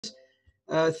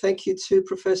Thank you to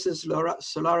Professors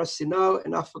Solara Sino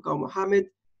and Afagal Mohammed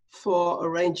for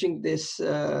arranging this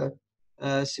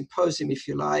symposium, if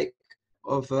you like,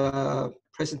 of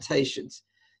presentations.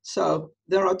 So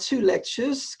there are 2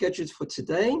 lectures scheduled for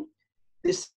today.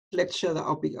 This lecture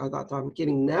that I'm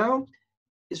giving now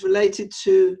is related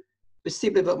to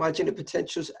vestibular myogenic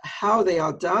potentials, how they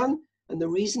are done, and the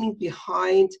reasoning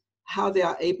behind how they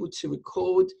are able to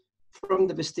record from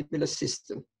the vestibular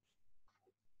system.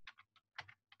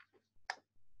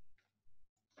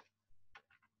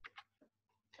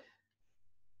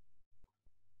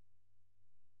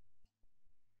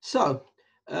 So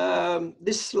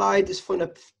this slide is for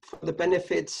the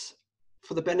benefits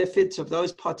of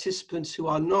those participants who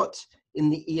are not in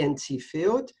the ENT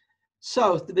field.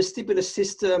 So the vestibular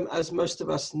system, as most of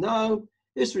us know,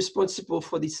 is responsible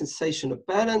for the sensation of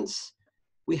balance.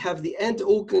 We have the end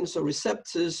organs or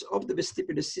receptors of the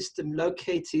vestibular system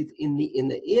located in the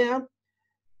inner ear.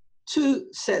 2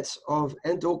 sets of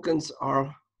end organs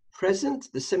are present: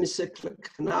 the semicircular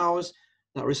canals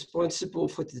that are responsible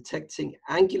for detecting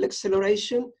angular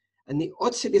acceleration, and the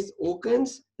otolith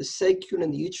organs, the saccule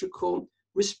and the utricle,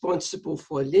 responsible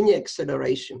for linear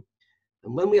acceleration.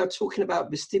 And when we are talking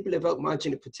about vestibular evoked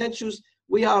myogenic potentials,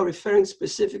 we are referring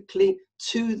specifically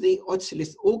to the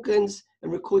otolith organs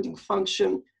and recording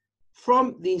function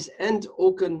from these end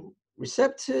organ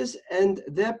receptors and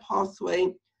their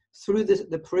pathway through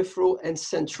the peripheral and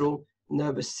central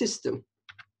nervous system.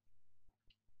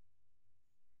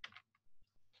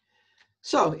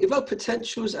 So evoked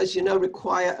potentials, as you know,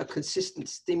 require a consistent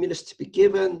stimulus to be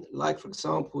given, like, for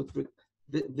example,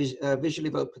 visually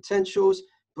evoked potentials,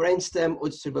 brainstem,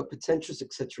 auditory evoked potentials,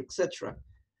 etc., etc.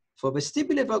 For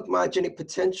vestibular evoked myogenic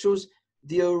potentials,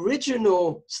 the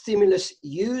original stimulus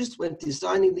used when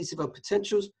designing these evoked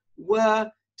potentials were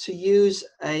to use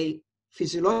a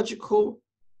physiological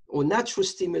or natural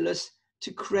stimulus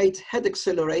to create head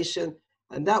acceleration,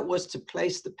 and that was to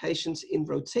place the patients in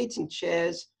rotating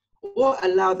chairs or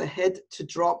allow the head to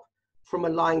drop from a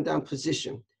lying down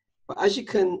position. But as you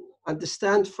can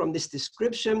understand from this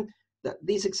description, that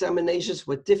these examinations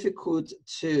were difficult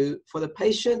for the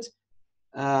patient,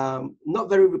 not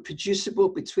very reproducible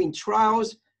between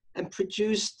trials, and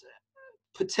produced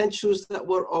potentials that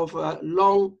were of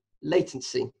long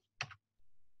latency.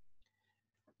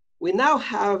 We now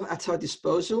have at our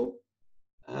disposal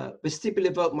vestibular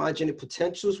evoked myogenic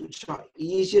potentials, which are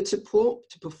easier to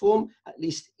perform, at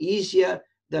least easier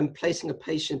than placing a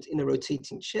patient in a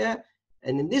rotating chair.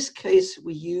 And in this case,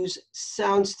 we use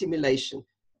sound stimulation.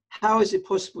 How is it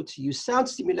possible to use sound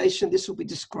stimulation? This will be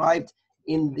described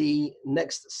in the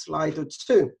next slide or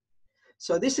 2.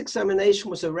 So this examination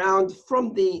was around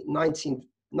from the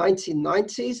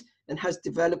 1990s and has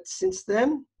developed since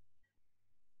then.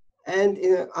 And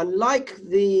unlike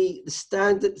the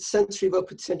standard sensory evoked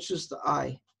potentials that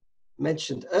I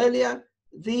mentioned earlier,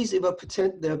 the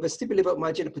vestibular evoked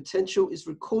myogenic potential is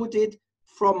recorded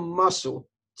from muscle,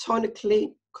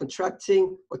 tonically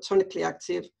contracting or tonically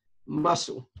active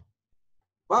muscle.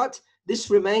 But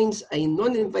this remains a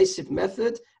non-invasive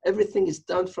method. Everything is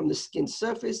done from the skin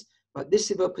surface, but this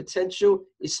evoked potential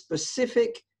is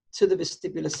specific to the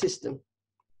vestibular system.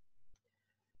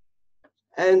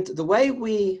 And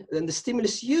the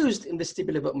stimulus used in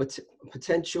vestibular evoked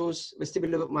potentials,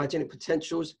 vestibular evoked myogenic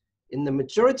potentials, in the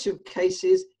majority of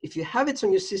cases, if you have it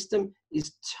on your system,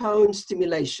 is tone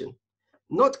stimulation,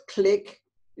 not click.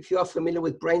 If you are familiar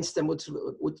with brainstem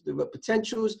evoked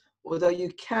potentials, although you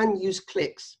can use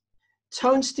clicks.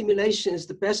 Tone stimulation is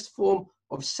the best form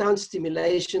of sound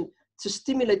stimulation to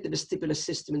stimulate the vestibular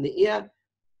system in the ear,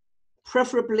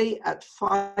 preferably at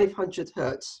 500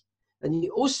 hertz. And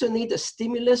you also need a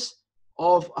stimulus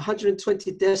of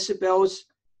 120 decibels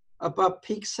above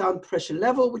peak sound pressure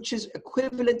level, which is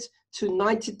equivalent to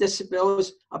 90 decibels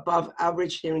above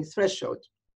average hearing threshold.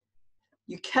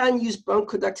 You can use bone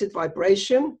conducted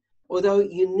vibration, although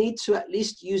you need to at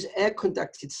least use air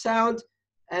conducted sound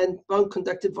and bone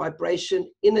conducted vibration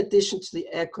in addition to the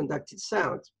air conducted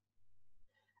sound.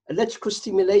 Electrical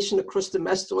stimulation across the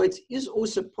mastoids is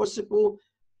also possible,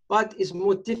 but is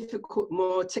more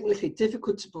technically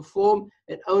difficult to perform,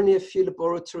 and only a few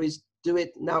laboratories do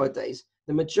it nowadays.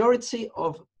 The majority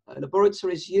of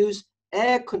laboratories use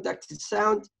air conducted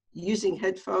sound using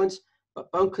headphones, but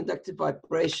bone conducted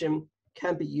vibration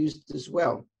can be used as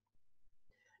well.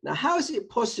 Now, how is it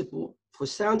possible for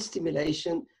sound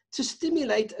stimulation to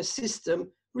stimulate a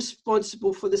system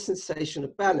responsible for the sensation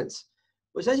of balance?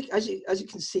 Well, as you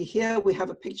can see here, we have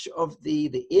a picture of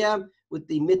the ear with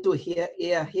the middle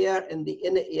ear here, and the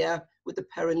inner ear with the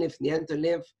perilymph and the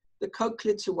endolymph, the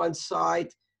cochlea to one side,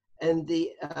 and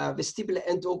the vestibular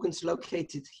end organs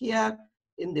located here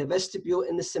in the vestibule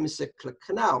in the semicircular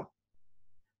canal.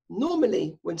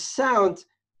 Normally, when sound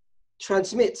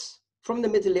transmits from the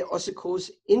middle ear ossicles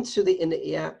into the inner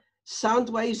ear, sound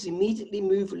waves immediately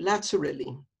move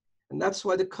laterally. And that's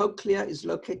why the cochlea is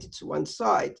located to one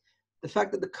side. The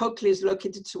fact that the cochlea is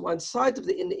located to one side of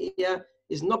the inner ear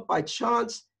is not by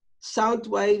chance. Sound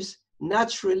waves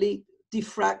naturally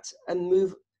diffract and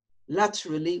move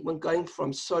laterally when going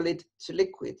from solid to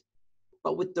liquid.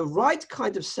 But with the right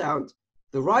kind of sound,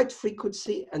 the right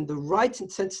frequency and the right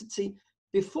intensity,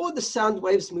 before the sound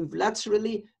waves move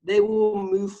laterally, they will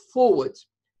move forward,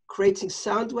 creating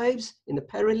sound waves in the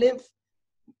perilymph,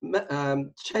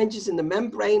 changes in the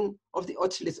membrane of the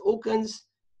otolith organs,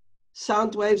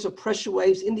 sound waves or pressure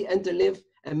waves in the endolymph,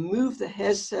 and move the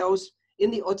hair cells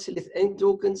in the otolith end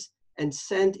organs and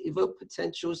send evoked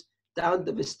potentials down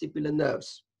the vestibular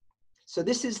nerves. So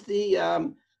this is the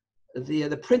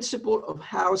principle of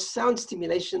how sound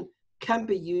stimulation can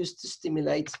be used to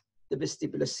stimulate the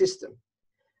vestibular system.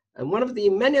 And one of the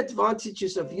many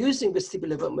advantages of using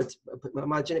vestibular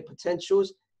myogenic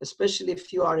potentials, especially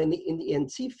if you are in the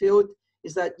ENT field,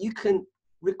 is that you can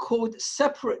record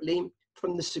separately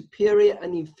from the superior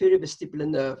and inferior vestibular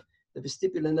nerve. The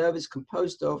vestibular nerve is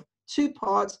composed of two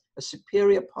parts, a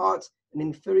superior part, an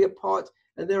inferior part,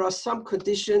 and there are some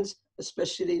conditions,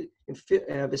 especially in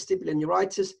vestibular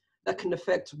neuritis, that can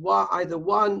affect either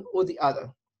one or the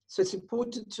other. So it's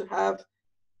important to have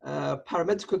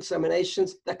parametric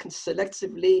examinations that can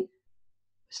selectively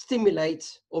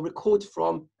stimulate or record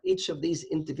from each of these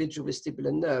individual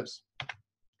vestibular nerves.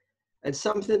 And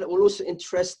something that will also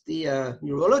interest the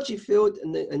neurology field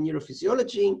and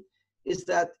neurophysiology is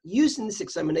that using this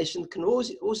examination can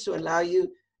also allow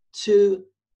you to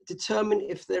determine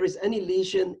if there is any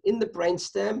lesion in the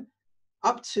brainstem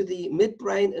up to the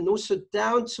midbrain and also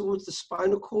down towards the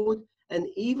spinal cord, and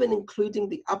even including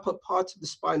the upper part of the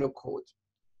spinal cord.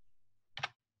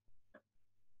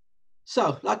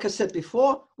 So, like I said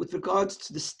before, with regards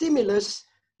to the stimulus,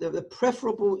 the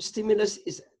preferable stimulus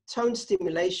is tone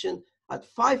stimulation at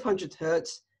 500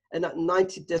 Hertz and at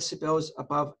 90 decibels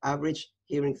above average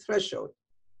hearing threshold.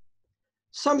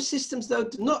 Some systems, though,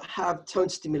 do not have tone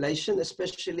stimulation,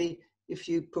 especially if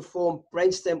you perform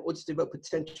brainstem auditive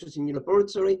potentials in your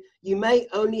laboratory. You may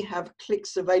only have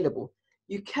clicks available.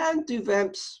 You can do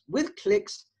VEMPs with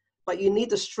clicks, but you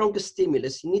need a stronger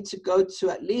stimulus. You need to go to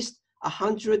at least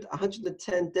 100,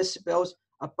 110 decibels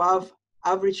above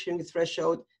average hearing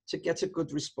threshold to get a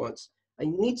good response.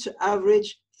 And you need to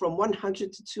average from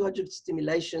 100 to 200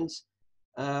 stimulations.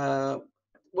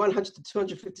 100 to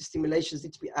 250 stimulations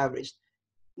need to be averaged.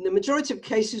 In the majority of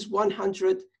cases,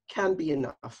 100 can be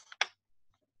enough.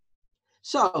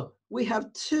 So we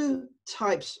have two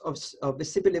types of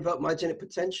vestibular evoked myogenic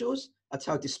potentials at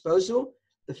our disposal.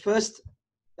 The first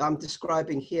I'm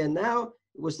describing here now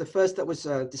was the first that was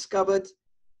discovered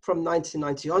from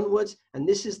 1990 onwards, and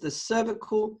this is the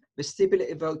cervical vestibular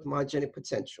evoked myogenic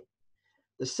potential.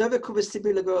 The cervical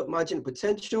vestibular evoked myogenic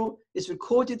potential is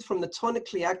recorded from the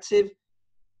tonically active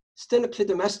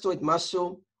sternocleidomastoid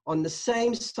muscle on the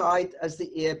same side as the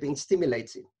ear being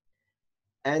stimulated.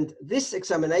 And this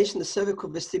examination, the cervical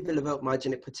vestibular evoked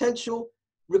myogenic potential,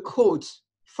 records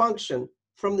function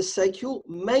from the saccule,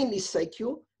 mainly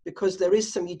saccule, because there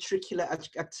is some utricular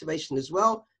activation as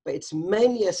well, but it's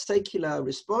mainly a saccular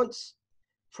response.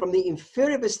 From the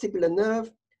inferior vestibular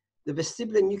nerve, the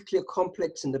vestibular nuclear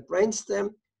complex in the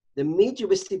brainstem, the medial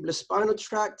vestibular spinal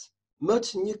tract,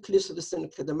 motor nucleus of the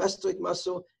sternocleidomastoid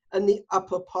muscle, and the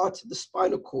upper part of the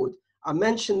spinal cord. I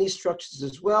mention these structures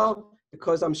as well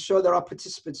because I'm sure there are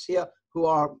participants here who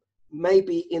are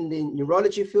maybe in the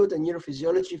neurology field and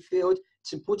neurophysiology field.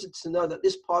 It's important to know that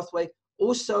this pathway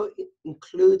also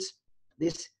includes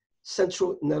this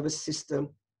central nervous system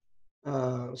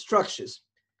structures.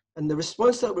 And the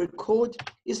response that we record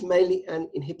is mainly an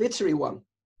inhibitory one,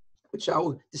 which I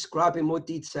will describe in more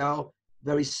detail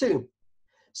very soon.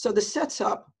 So the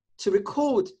setup to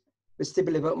record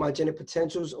vestibular evoked myogenic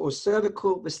potentials or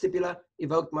cervical vestibular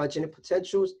evoked myogenic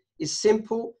potentials is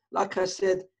simple. Like I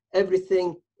said,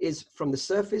 everything is from the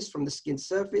surface, from the skin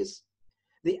surface.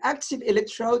 The active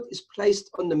electrode is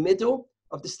placed on the middle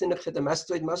of the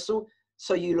sternocleidomastoid muscle.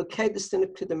 So you locate the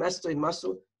sternocleidomastoid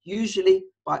muscle, usually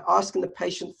by asking the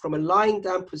patient from a lying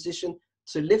down position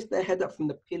to lift their head up from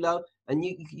the pillow, and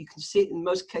you can see it in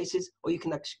most cases, or you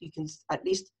can at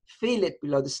least feel it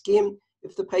below the skin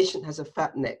if the patient has a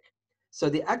fat neck. So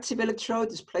the active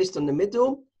electrode is placed on the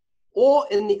middle or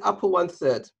in the upper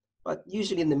 1/3, but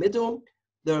usually in the middle.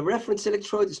 The reference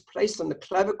electrode is placed on the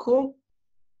clavicle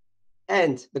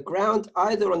and the ground,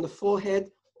 either on the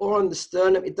forehead or on the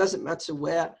sternum. It doesn't matter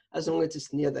where, as long as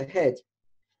it's near the head.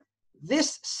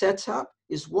 This setup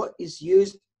is what is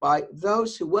used by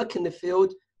those who work in the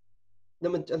field.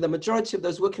 The majority of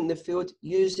those working in the field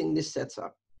using this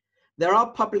setup. There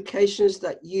are publications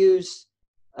that use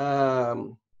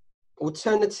alternative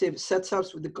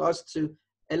setups with regards to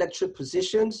electrode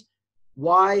positions.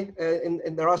 Why?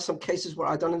 And there are some cases where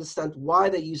I don't understand why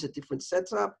they use a different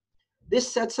setup.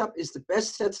 This setup is the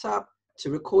best setup to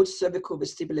record cervical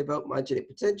vestibular evoked myogenic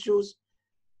potentials.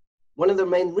 One of the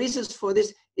main reasons for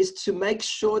this is to make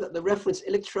sure that the reference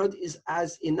electrode is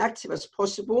as inactive as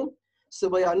possible, so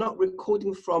we are not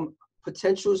recording from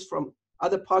potentials from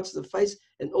other parts of the face,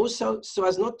 and also so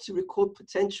as not to record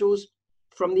potentials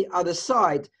from the other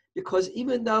side, because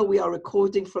even though we are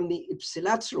recording from the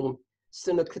ipsilateral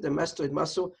sternocleidomastoid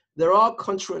muscle, there are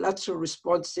contralateral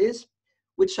responses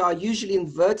which are usually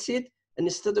inverted, and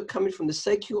instead of coming from the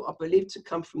saccule are believed to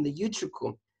come from the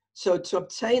utricle. So to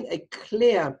obtain a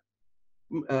clear,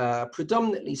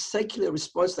 predominantly saccular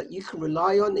response that you can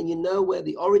rely on and you know where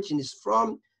the origin is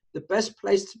from, the best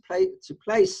place to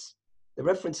place the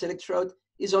reference electrode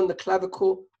is on the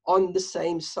clavicle on the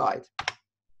same side.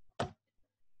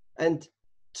 And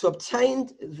to obtain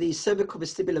the cervical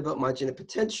vestibular evoked myogenic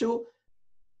potential,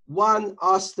 one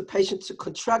asks the patient to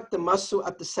contract the muscle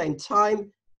at the same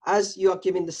time as you are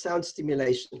giving the sound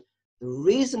stimulation. The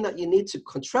reason that you need to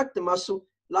contract the muscle,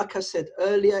 like I said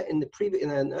earlier in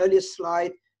an earlier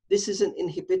slide, this is an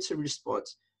inhibitory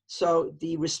response. So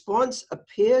the response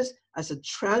appears as a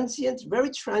transient, very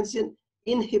transient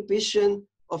inhibition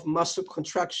of muscle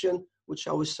contraction, which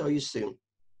I will show you soon.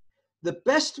 The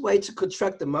best way to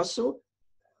contract the muscle,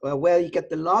 where you get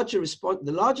the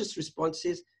largest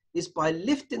responses, is by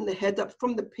lifting the head up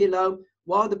from the pillow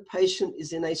while the patient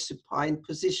is in a supine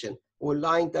position or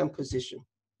lying down position.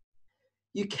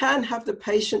 You can have the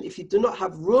patient, if you do not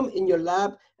have room in your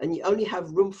lab and you only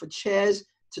have room for chairs,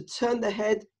 to turn the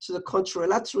head to the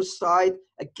contralateral side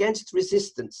against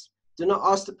resistance. Do not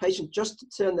ask the patient just to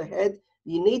turn the head.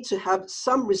 You need to have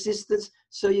some resistance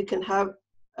so you can have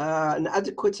an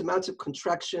adequate amount of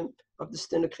contraction of the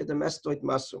sternocleidomastoid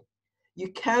muscle. You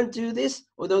can do this,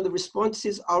 although the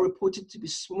responses are reported to be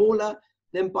smaller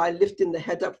than by lifting the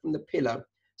head up from the pillow.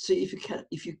 So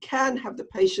if you can have the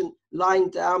patient lying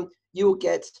down, you will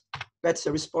get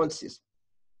better responses.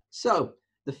 So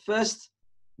the first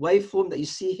waveform that you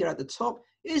see here at the top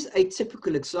is a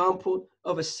typical example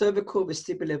of a cervical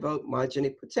vestibular evoked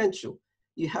myogenic potential.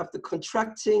 You have the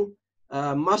contracting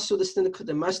muscle, the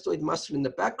sternocleidomastoid muscle in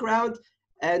the background,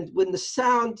 and when the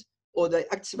sound or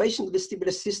the activation of the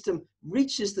vestibular system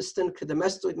reaches the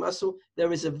sternocleidomastoid muscle,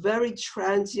 there is a very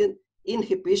transient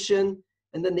inhibition,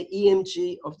 and then the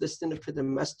EMG of the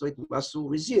sternocleidomastoid muscle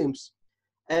resumes.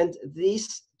 And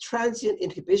this transient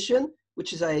inhibition,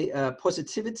 which is a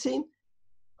positivity,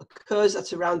 occurs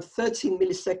at around 13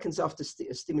 milliseconds after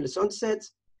stimulus onset,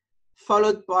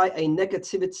 followed by a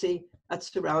negativity at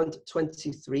around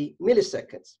 23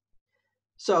 milliseconds.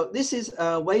 So this is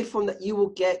a waveform that you will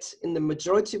get in the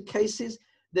majority of cases.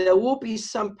 There will be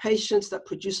some patients that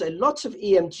produce a lot of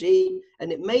EMG,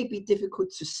 and it may be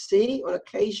difficult to see on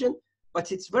occasion,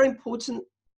 but it's very important,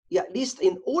 at least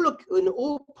in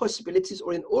all possibilities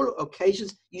or in all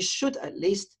occasions, you should at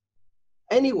least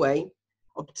anyway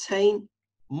obtain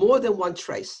more than one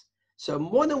trace. So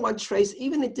more than one trace,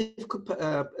 even in difficult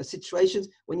situations,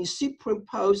 when you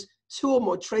superimpose two or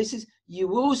more traces, you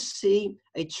will see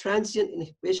a transient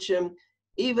inhibition,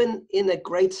 even in a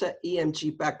greater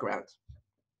EMG background.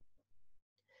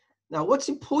 Now, what's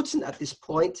important at this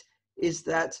point is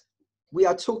that we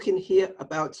are talking here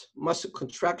about muscle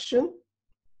contraction.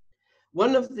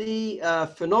 One of the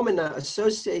phenomena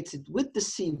associated with the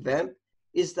VEMP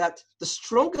is that the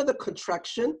stronger the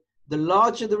contraction, the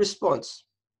larger the response.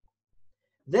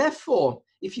 Therefore,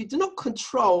 if you do not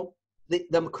control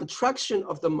the contraction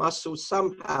of the muscle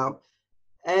somehow,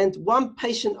 and one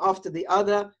patient after the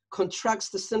other contracts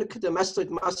the sternocleidomastoid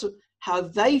muscle, how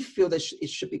they feel that it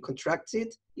should be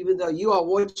contracted, even though you are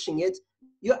watching it,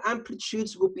 your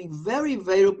amplitudes will be very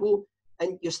variable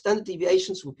and your standard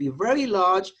deviations will be very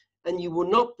large, and you will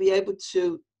not be able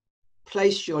to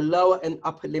place your lower and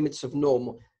upper limits of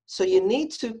normal. So you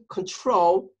need to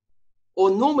control or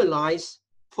normalize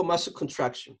for muscle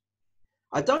contraction.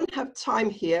 I don't have time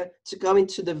here to go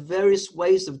into the various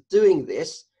ways of doing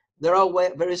this. There are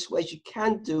various ways you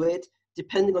can do it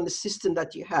depending on the system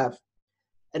that you have.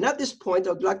 And at this point,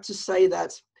 I'd like to say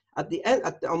that at the end,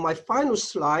 on my final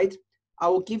slide, I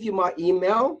will give you my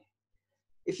email.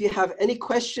 If you have any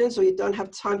questions or you don't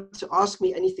have time to ask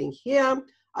me anything here,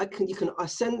 you can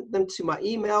send them to my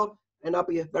email and I'll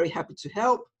be very happy to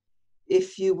help.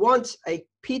 If you want a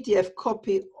PDF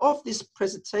copy of this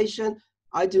presentation,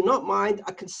 I do not mind,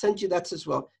 I can send you that as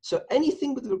well. So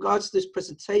anything with regards to this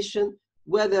presentation,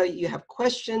 whether you have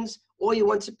questions or you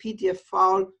want a PDF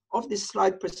file of this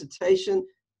slide presentation,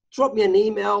 drop me an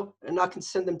email and I can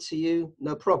send them to you,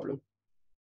 no problem.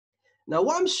 Now,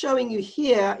 what I'm showing you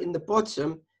here in the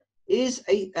bottom is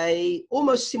a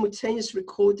almost simultaneous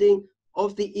recording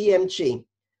of the EMG.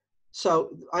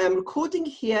 So I am recording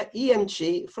here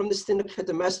EMG from the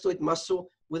sternocleidomastoid muscle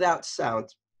without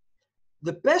sound.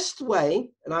 The best way,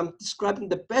 and I'm describing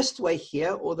the best way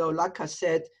here, although like I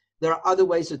said, there are other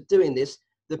ways of doing this,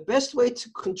 the best way to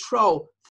control